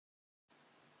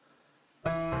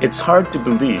It's hard to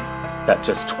believe that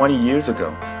just 20 years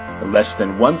ago, less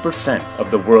than 1%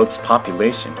 of the world's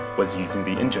population was using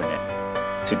the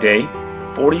internet. Today,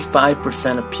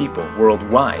 45% of people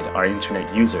worldwide are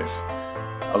internet users.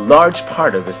 A large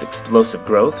part of this explosive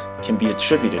growth can be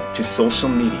attributed to social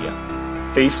media.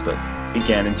 Facebook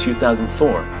began in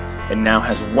 2004 and now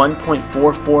has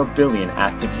 1.44 billion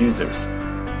active users.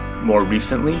 More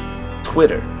recently,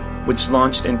 Twitter, which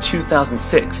launched in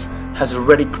 2006, has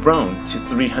already grown to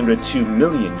 302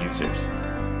 million users.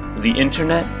 The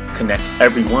internet connects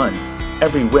everyone,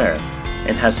 everywhere,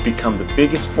 and has become the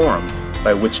biggest forum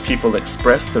by which people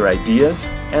express their ideas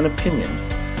and opinions.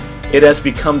 It has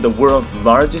become the world's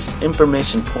largest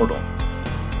information portal.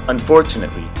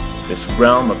 Unfortunately, this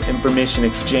realm of information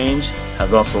exchange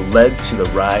has also led to the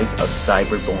rise of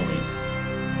cyberbullying.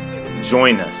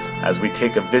 Join us as we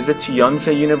take a visit to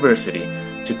Yonsei University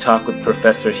to talk with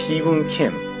Professor Hee-woon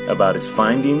Kim about his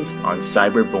findings on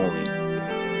cyberbullying.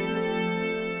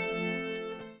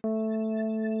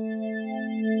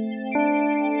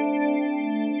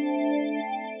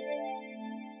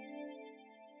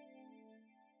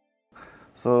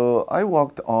 So I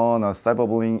worked on a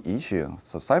cyberbullying issue.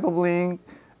 So cyberbullying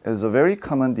is a very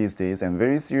common these days and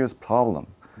very serious problem.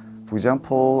 For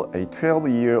example, a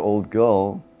 12-year-old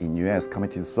girl in US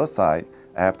committed suicide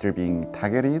after being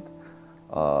targeted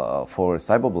for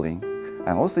cyberbullying.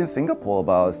 And also in Singapore,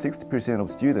 about 60% of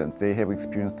students, they have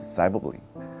experienced cyberbullying.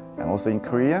 And also in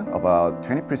Korea, about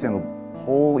 20% of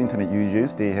whole internet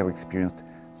users, they have experienced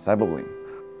cyberbullying.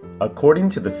 According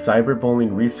to the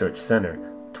Cyberbullying Research Center,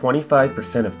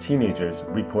 25% of teenagers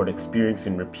report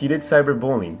experiencing repeated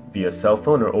cyberbullying via cell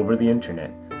phone or over the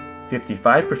internet.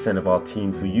 55% of all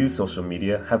teens who use social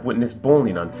media have witnessed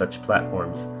bullying on such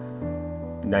platforms.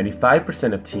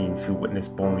 95% of teens who witness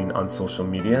bullying on social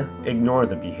media ignore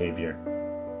the behavior.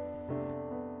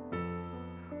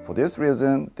 For this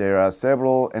reason, there are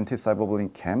several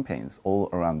anti-cyberbullying campaigns all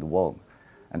around the world.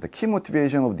 And the key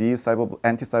motivation of these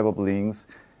anti-cyberbullying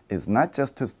is not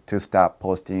just to stop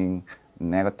posting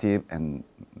negative and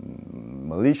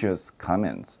malicious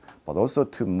comments, but also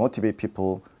to motivate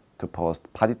people to post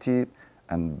positive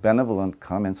and benevolent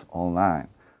comments online.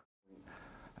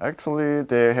 Actually,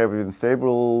 there have been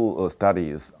several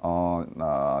studies on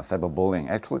cyberbullying,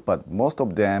 but most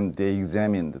of them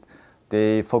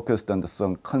they focused on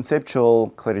some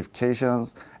conceptual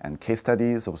clarifications and case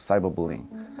studies of cyberbullying.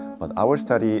 But our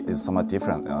study is somewhat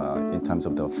different in terms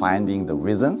of finding the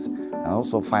reasons and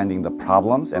also finding the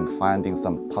problems and finding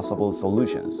some possible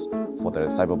solutions for the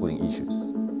cyberbullying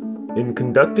issues. In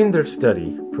conducting their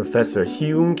study, Professor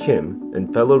Hee-woon Kim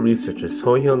and fellow researcher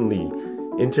So-hyun Lee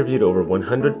interviewed over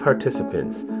 100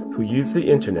 participants who use the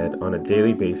internet on a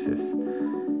daily basis.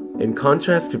 In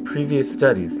contrast to previous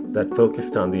studies that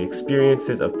focused on the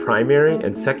experiences of primary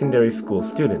and secondary school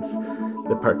students,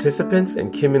 the participants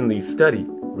in Kim and Lee's study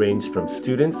ranged from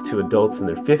students to adults in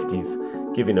their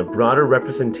 50s, giving a broader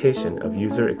representation of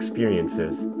user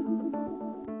experiences.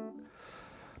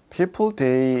 People,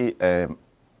 they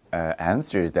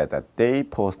answered that they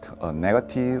post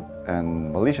negative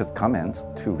and malicious comments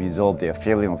to resolve their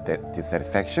feeling of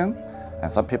dissatisfaction,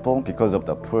 and some people because of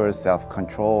the poor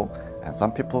self-control, and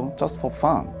some people just for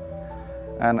fun.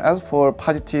 And as for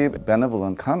positive,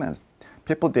 benevolent comments,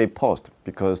 people they post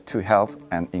because to help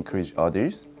and encourage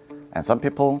others, and some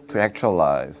people to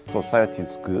actualize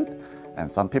society's good,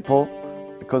 and some people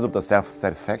because of the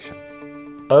self-satisfaction.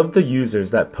 Of the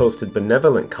users that posted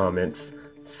benevolent comments,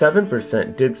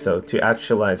 7% did so to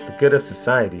actualize the good of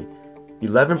society,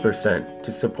 11%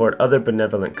 to support other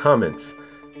benevolent comments,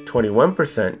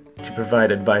 21% to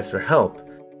provide advice or help,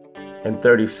 and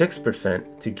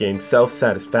 36% to gain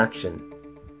self-satisfaction.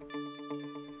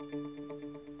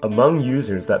 Among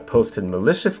users that posted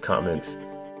malicious comments,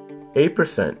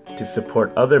 8% to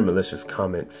support other malicious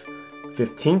comments,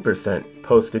 15%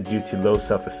 posted due to low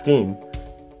self-esteem,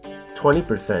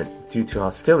 20% due to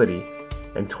hostility,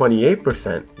 and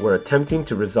 28% were attempting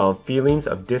to resolve feelings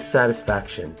of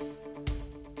dissatisfaction.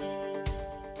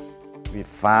 We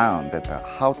found that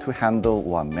how to handle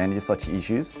or manage such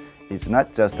issues is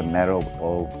not just a matter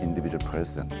of individual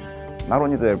person. Not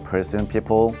only the person,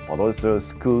 people, but also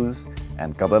schools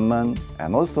and government,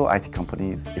 and also IT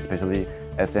companies, especially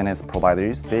SNS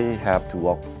providers, they have to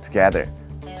work together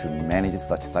to manage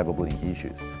such cyberbullying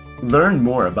issues. Learn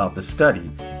more about the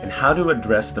study and how to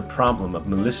address the problem of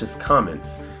malicious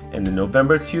comments in the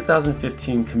November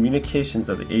 2015 Communications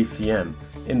of the ACM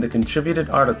in the contributed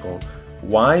article,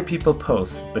 Why People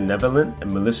Post Benevolent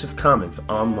and Malicious Comments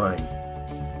Online.